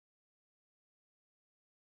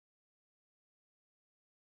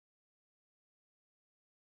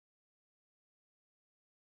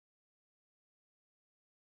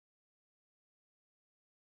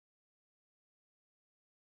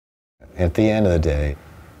At the end of the day,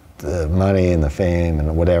 the money and the fame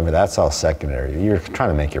and whatever, that's all secondary. You're trying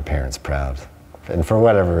to make your parents proud. And for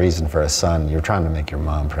whatever reason, for a son, you're trying to make your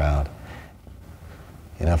mom proud.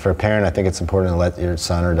 You know, for a parent, I think it's important to let your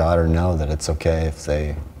son or daughter know that it's okay if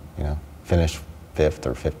they, you know, finish 5th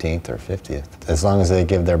or 15th or 50th. As long as they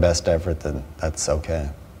give their best effort, then that's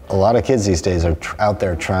okay. A lot of kids these days are out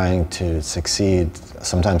there trying to succeed,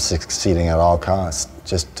 sometimes succeeding at all costs,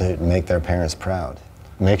 just to make their parents proud.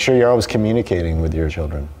 Make sure you're always communicating with your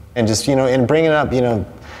children. And just, you know, and bringing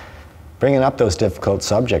up those difficult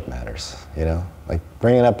subject matters, you know? Like,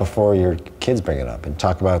 bring it up before your kids bring it up and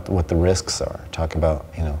talk about what the risks are. Talk about,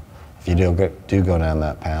 you know, if you do go down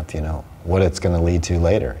that path, you know, what it's going to lead to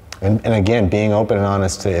later. And again, being open and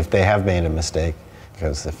honest to if they have made a mistake,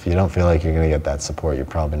 because if you don't feel like you're going to get that support, you're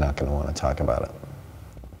probably not going to want to talk about it.